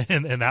Reading is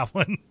in that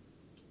one.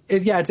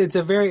 It's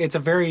a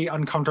very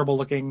uncomfortable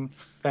looking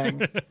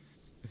thing.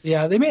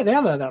 Yeah, they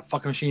have that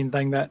fuck machine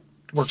thing that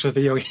works with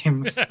video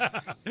games.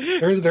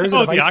 There's a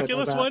device the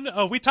Oculus one?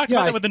 Oh, we talked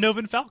about that with the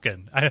Novin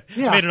Falcon. I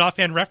made an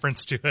offhand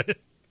reference to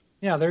it.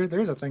 Yeah,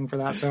 there's a thing for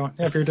that. So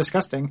if you're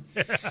disgusting,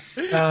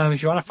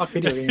 if you want to fuck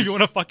video games, if you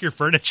want to fuck your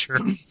furniture.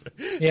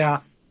 Yeah.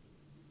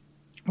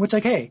 Which,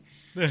 like, hey,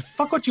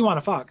 fuck what you want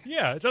to fuck.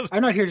 Yeah, it does.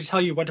 I'm not here to tell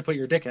you what to put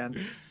your dick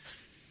in.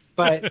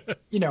 But,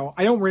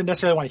 I don't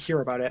necessarily want to hear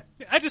about it.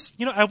 I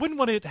just, I wouldn't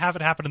want to have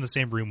it happen in the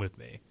same room with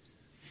me.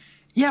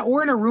 Yeah,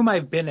 or in a room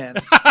I've been in.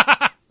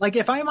 Like,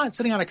 if I'm not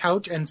sitting on a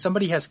couch and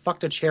somebody has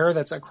fucked a chair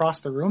that's across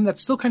the room,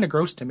 that's still kind of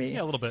gross to me.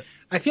 Yeah, a little bit.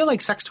 I feel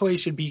like sex toys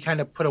should be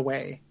kind of put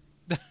away.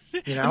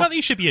 Not that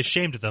you should be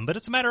ashamed of them, but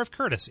it's a matter of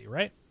courtesy,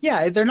 right?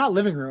 Yeah, they're not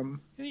living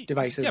room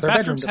devices. Yeah, they're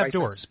bedroom bathrooms devices.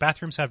 have doors.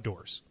 Bathrooms have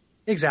doors.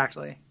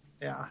 Exactly.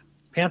 Yeah.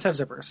 Pants have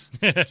zippers.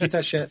 Keep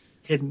that shit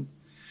hidden.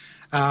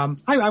 I'm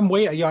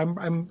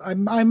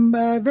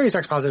very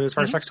sex positive as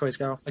far as sex toys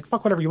go. Like,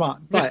 fuck whatever you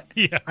want, but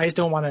I just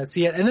don't want to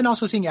see it. And then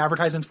also seeing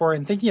advertisements for it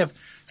and thinking of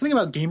something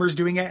about gamers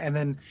doing it and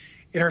then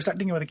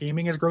intersecting it with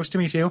gaming is gross to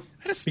me too.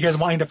 Because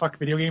wanting to fuck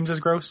video games is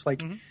gross.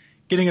 Like,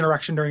 getting an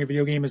erection during a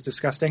video game is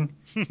disgusting.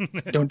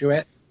 Don't do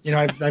it.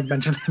 I've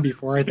mentioned that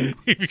before. I think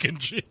you can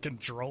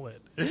control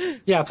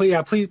it. Yeah,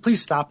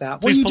 please stop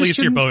that. Please police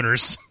your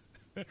boners.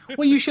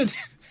 Well, you should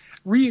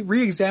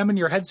re-examine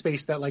your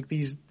headspace that like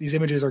these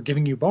images are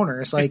giving you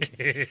boners. Like,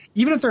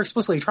 even if they're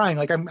explicitly trying,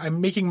 like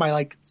I'm making my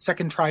like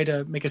second try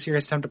to make a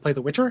serious attempt to play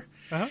The Witcher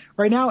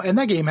right now, and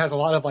that game has a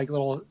lot of like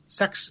little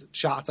sex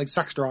shots, like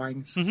sex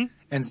drawings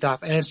and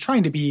stuff, and it's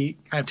trying to be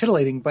kind of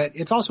titillating, but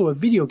it's also a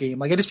video game.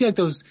 Like, I just feel like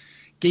those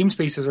game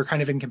spaces are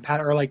kind of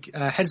incompatible, or like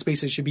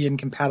headspaces should be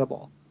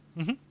incompatible.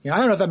 I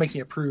don't know if that makes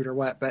me a prude or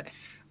what, but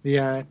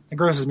it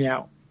grosses me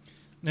out.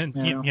 And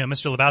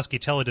Mr. Lebowski,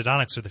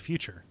 teledidonics are the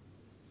future.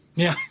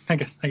 Yeah, I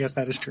guess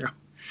that is true.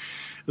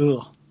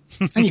 Ugh.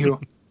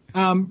 Anywho,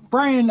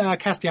 Brian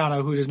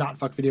Castellano, who does not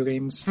fuck video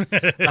games,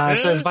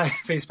 says by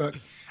Facebook,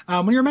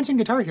 when you were mentioning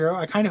Guitar Hero,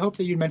 I kind of hoped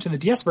that you'd mention the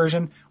DS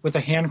version with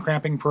the hand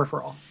cramping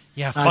peripheral.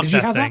 Yeah, fuck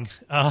that thing.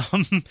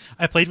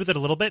 I played with it a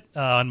little bit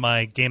on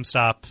my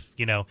GameStop,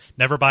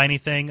 never buy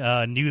anything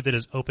new that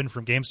is open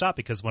from GameStop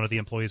because one of the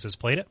employees has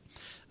played it.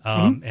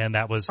 And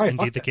that was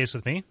indeed the case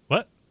with me.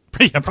 What?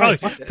 Yeah, probably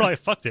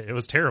fucked it. It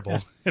was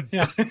terrible.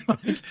 Yeah.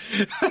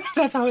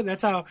 That's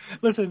how,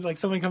 listen, like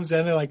someone comes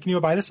in, they're like, can you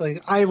buy this?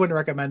 Like, I wouldn't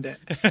recommend it.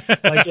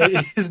 Like,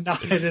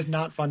 it is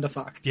not fun to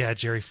fuck. Yeah,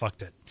 Jerry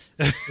fucked it.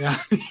 Yeah.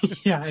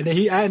 Yeah.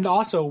 And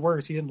also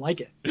worse, he didn't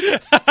like it.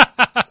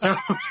 So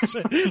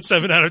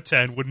 7 out of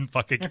 10 wouldn't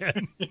fuck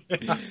again.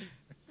 Yeah.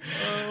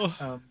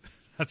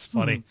 That's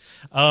funny.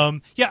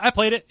 Yeah, I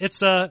played it.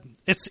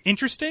 It's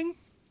interesting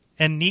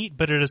and neat,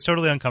 but it is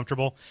totally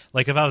uncomfortable.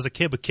 Like, if I was a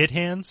kid with kid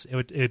hands, it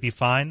would be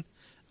fine.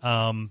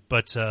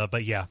 But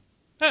yeah,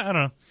 I don't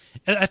know.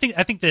 I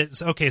think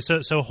that okay.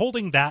 So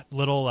holding that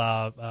little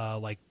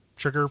like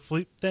trigger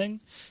flute thing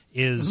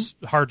is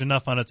hard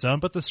enough on its own,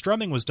 but the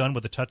strumming was done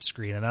with a touch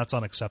screen, and that's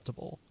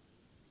unacceptable.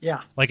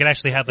 Yeah, like it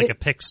actually had like a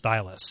pick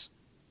stylus.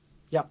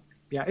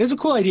 Yeah, it was a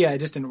cool idea. It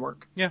just didn't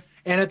work. Yeah.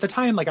 And at the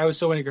time, like, I was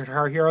so into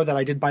Guitar Hero that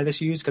I did buy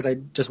this used because I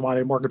just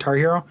wanted more Guitar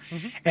Hero,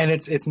 and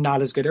it's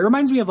not as good. It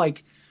reminds me of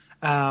like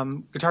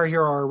Guitar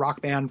Hero or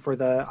Rock Band for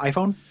the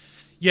iPhone.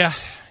 Yeah.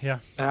 The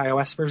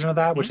iOS version of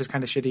that, which is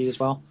kind of shitty as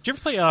well. Did you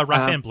ever play Rock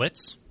Band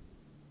Blitz?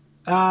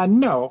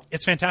 No.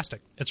 It's fantastic.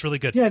 It's really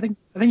good. Yeah, I think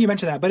you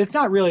mentioned that, but it's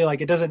not really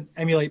like, it doesn't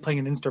emulate playing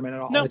an instrument at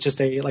all. No. It's just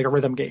a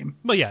rhythm game.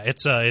 Well, yeah,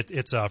 it's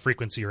a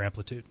frequency or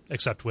amplitude,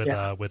 except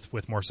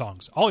with more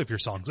songs. All of your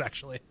songs,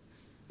 actually.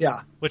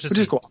 Yeah, which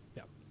is cool.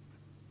 Yeah.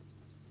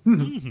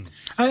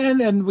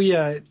 And we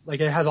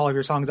like, it has all of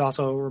your songs.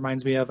 Also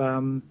reminds me of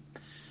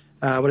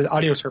what is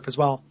Audio Surf as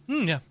well.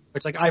 Yeah,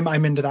 which, like,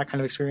 I'm into that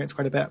kind of experience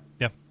quite a bit.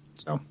 Yeah,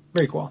 so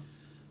very cool.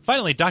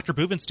 Finally, Dr.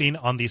 Buvenstein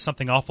on the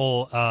Something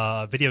Awful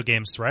video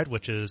games thread,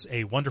 which is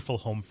a wonderful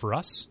home for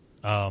us.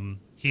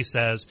 He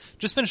says,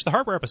 just finished the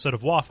hardware episode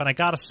of WAF, and I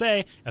gotta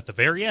say, at the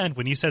very end,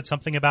 when you said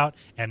something about,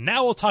 and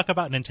now we'll talk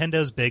about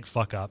Nintendo's big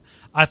fuck-up,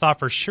 I thought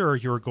for sure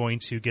you were going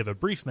to give a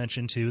brief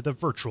mention to the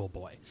Virtual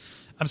Boy.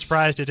 I'm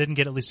surprised it didn't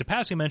get at least a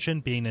passing mention,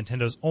 being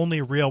Nintendo's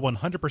only real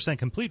 100%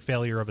 complete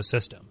failure of a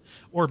system.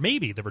 Or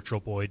maybe the Virtual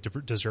Boy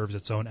deserves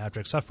its own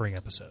abject suffering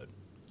episode.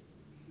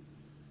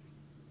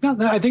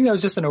 Yeah, I think that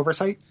was just an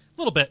oversight.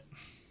 A little bit.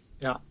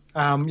 Yeah.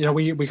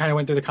 We kind of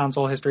went through the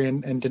console history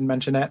and didn't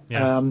mention it.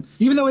 Yeah.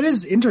 Even though it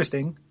is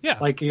interesting. Yeah.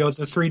 Like, the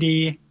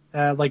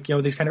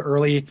 3D, these kind of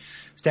early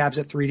stabs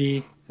at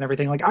 3D and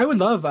everything. Like, I would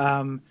love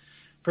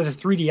for the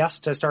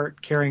 3DS to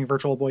start carrying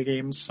Virtual Boy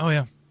games. Oh,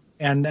 yeah.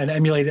 And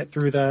emulate it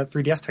through the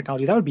 3DS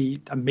technology. That would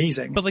be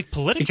amazing. But,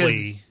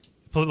 politically,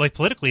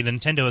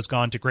 Nintendo has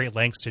gone to great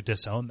lengths to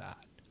disown that.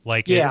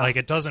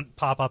 It doesn't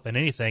pop up in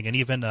anything. And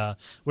even,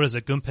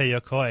 Gunpei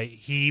Yokoi,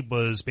 he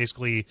was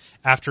basically,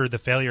 after the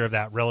failure of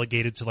that,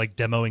 relegated to,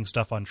 demoing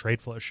stuff on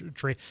trade floor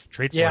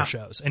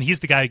shows. And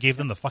he's the guy who gave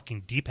them the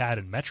fucking D-pad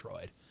in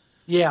Metroid.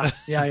 Yeah,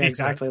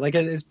 exactly.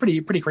 It's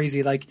pretty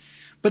crazy.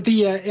 But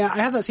I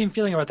have that same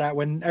feeling about that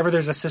whenever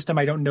there's a system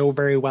I don't know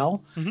very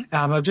well. Mm-hmm.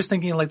 I'm just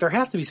thinking, there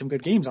has to be some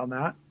good games on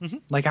that.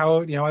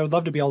 Mm-hmm. I would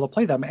love to be able to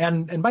play them.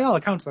 And by all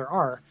accounts, there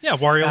are. Yeah,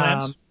 Wario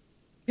Land.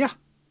 Yeah.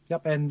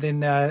 Yep, and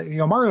then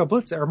Mario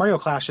Blitz or Mario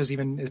Clash is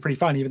pretty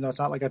fun, even though it's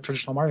not like a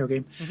traditional Mario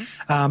game.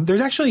 Mm-hmm.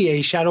 There's actually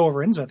a Shadow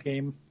over Innsmouth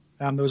game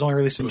that was only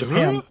released in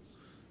Japan.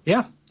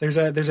 Yeah, there's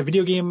a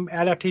video game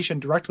adaptation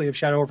directly of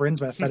Shadow over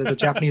Innsmouth that is a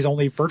Japanese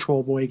only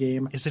Virtual Boy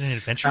game. Is it an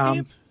adventure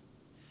game?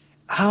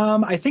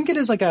 I think it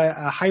is like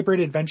a hybrid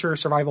adventure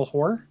survival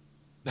horror.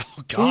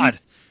 Oh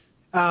God.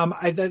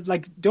 And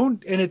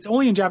it's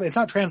only in Japan. It's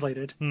not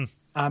translated.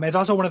 It's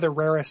also one of the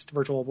rarest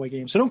Virtual Boy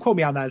games. So don't quote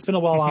me on that. It's been a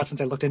while since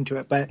I looked into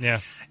it, but yeah,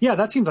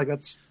 that seems like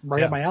that's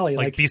right up my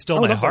alley. Be Still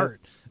My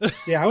Heart.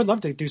 Yeah, I would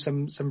love to do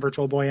some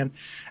Virtual Boy. And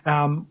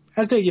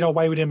as to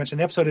why we didn't mention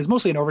the episode is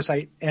mostly an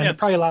oversight and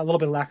probably a little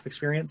bit of lack of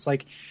experience.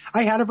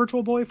 I had a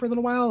Virtual Boy for a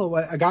little while.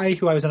 A guy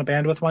who I was in a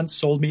band with once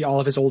sold me all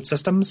of his old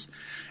systems,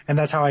 and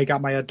that's how I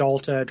got my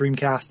adult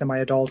Dreamcast and my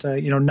adult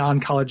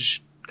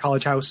non-college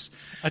house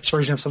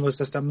version of some of those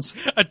systems.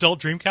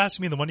 Adult Dreamcast?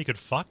 You mean the one you could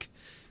fuck?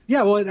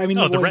 Yeah, well, I mean...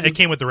 it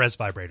came with the Res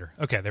vibrator.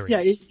 Okay, there we go.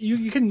 Yeah,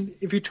 you can...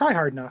 If you try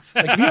hard enough.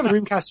 If you have a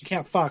Dreamcast you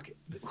can't fuck,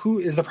 who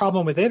is the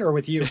problem with it or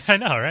with you? I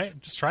know, right?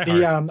 Just try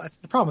hard.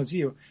 The problem is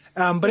you.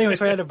 But anyway,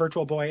 so I had a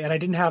Virtual Boy, and I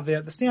didn't have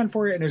the stand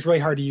for it, and it was really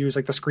hard to use.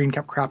 The screen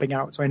kept crapping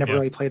out, so I never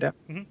really played it.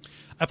 Mm-hmm.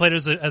 I played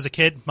it as a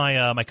kid.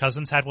 My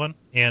cousins had one,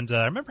 and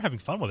I remember having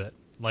fun with it.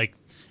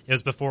 It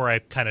was before I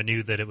kind of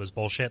knew that it was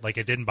bullshit.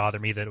 It didn't bother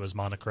me that it was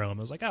monochrome.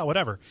 I was like, oh,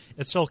 whatever.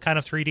 It's still kind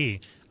of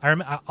 3D.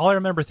 All I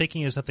remember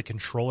thinking is that the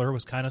controller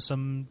was kind of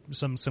some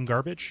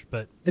garbage,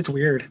 but it's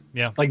weird.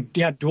 Yeah,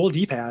 dual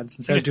D-pads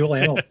instead of dual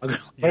analog.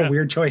 What a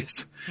weird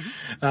choice.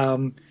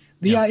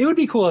 It would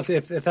be cool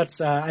if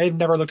that's. I've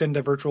never looked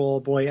into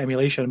Virtual Boy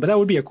emulation, but that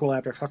would be a cool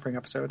After Suffering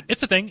episode.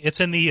 It's a thing. It's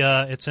in the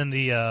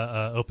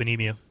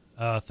OpenEMU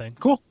thing.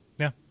 Cool.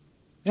 Yeah.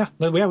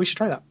 We should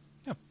try that.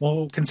 Yeah,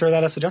 we'll consider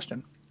that a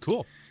suggestion.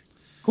 Cool.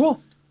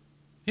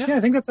 Yeah, I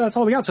think that's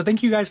all we got. So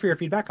thank you guys for your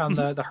feedback on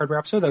the hardware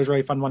episode. That was a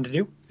really fun one to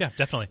do. Yeah,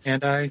 definitely.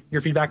 And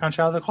your feedback on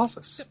Shadow of the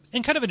Colossus.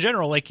 And kind of in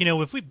general,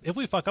 if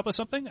we fuck up with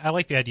something, I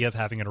like the idea of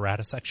having an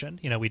errata section.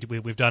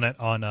 We've done it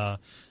on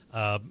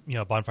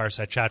Bonfire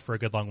Side Chat for a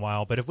good long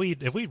while. But if we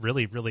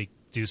really, really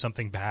do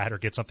something bad or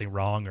get something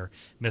wrong or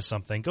miss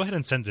something, go ahead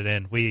and send it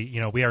in.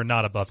 We are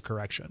not above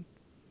correction.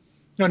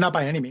 No, not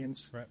by any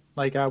means. Right.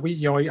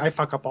 I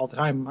fuck up all the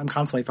time. I'm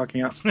constantly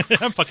fucking up.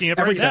 I'm fucking up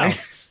right now.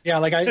 Yeah,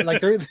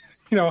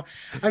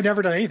 I've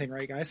never done anything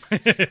right, guys. We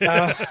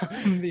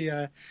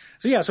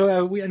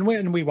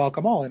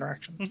welcome all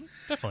interaction. Mm-hmm,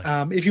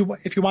 definitely. If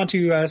you want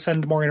to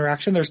send more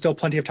interaction, there's still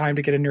plenty of time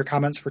to get in your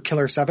comments for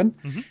Killer 7.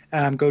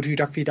 Mm-hmm. Go to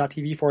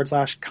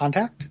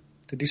duckfeed.tv/contact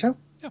to do so.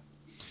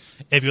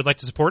 If you would like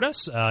to support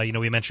us,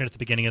 we mentioned at the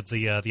beginning of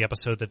the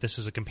episode that this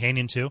is a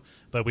companion to,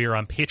 but we are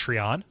on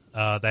Patreon.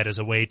 That is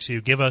a way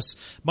to give us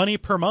money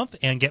per month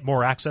and get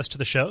more access to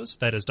the shows.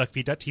 That is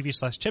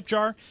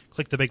duckfeed.tv/tipjar.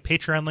 Click the big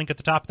Patreon link at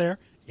the top there,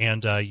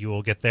 and you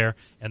will get there.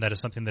 And that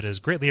is something that is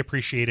greatly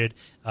appreciated.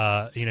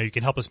 You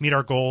can help us meet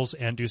our goals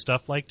and do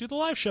stuff like do the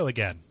live show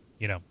again,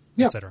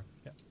 etc.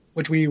 Yeah.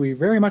 Which we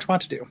very much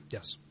want to do.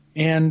 Yes.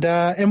 And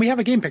we have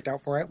a game picked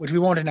out for it, which we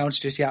won't announce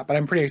just yet, but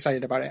I'm pretty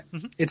excited about it.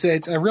 Mm-hmm.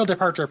 It's a real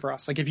departure for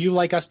us. If you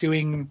like us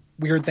doing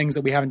weird things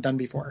that we haven't done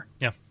before,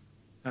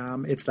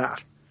 it's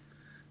that.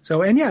 So,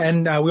 we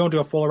won't do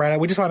a full errata.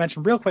 We just want to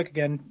mention real quick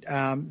again,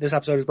 this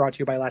episode is brought to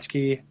you by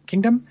Latchkey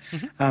Kingdom.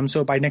 Mm-hmm.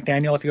 So by Nick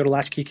Daniel, if you go to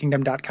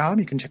latchkeykingdom.com,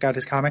 you can check out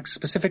his comics,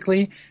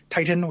 specifically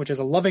Titan, which is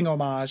a loving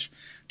homage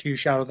to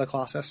Shadow of the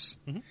Colossus.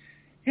 Mm-hmm.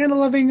 And a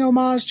loving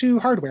homage to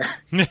hardware.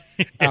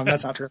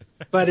 That's not true.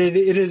 But it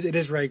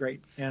is really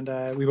great.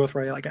 And we both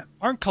really like it.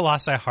 Aren't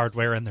Colossi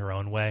hardware in their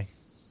own way?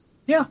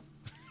 Yeah.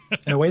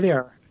 In a way they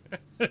are.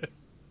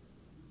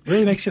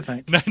 Really makes you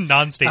think.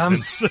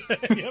 Non-statements.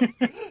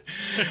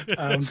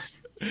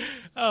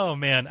 Oh,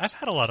 man. I've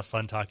had a lot of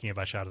fun talking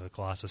about Shadow of the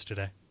Colossus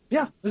today.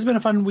 Yeah, this has been a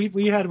fun...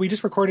 We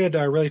just recorded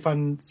a really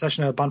fun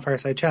session of Bonfire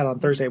Side Chat on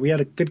Thursday. We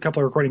had a good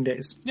couple of recording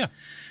days. Yeah.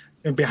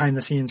 behind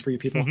the scenes for you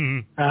people.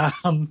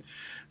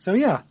 So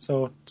yeah,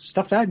 so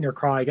stuff that in your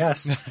craw, I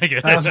guess.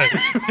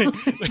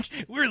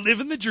 We're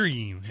living the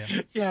dream.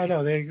 Yeah, I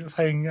know. They're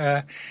saying,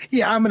 yeah,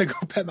 I'm going to go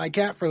pet my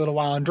cat for a little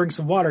while and drink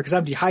some water because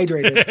I'm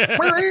dehydrated.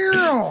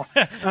 I'm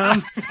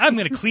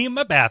going to clean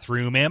my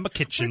bathroom and my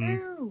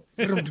kitchen.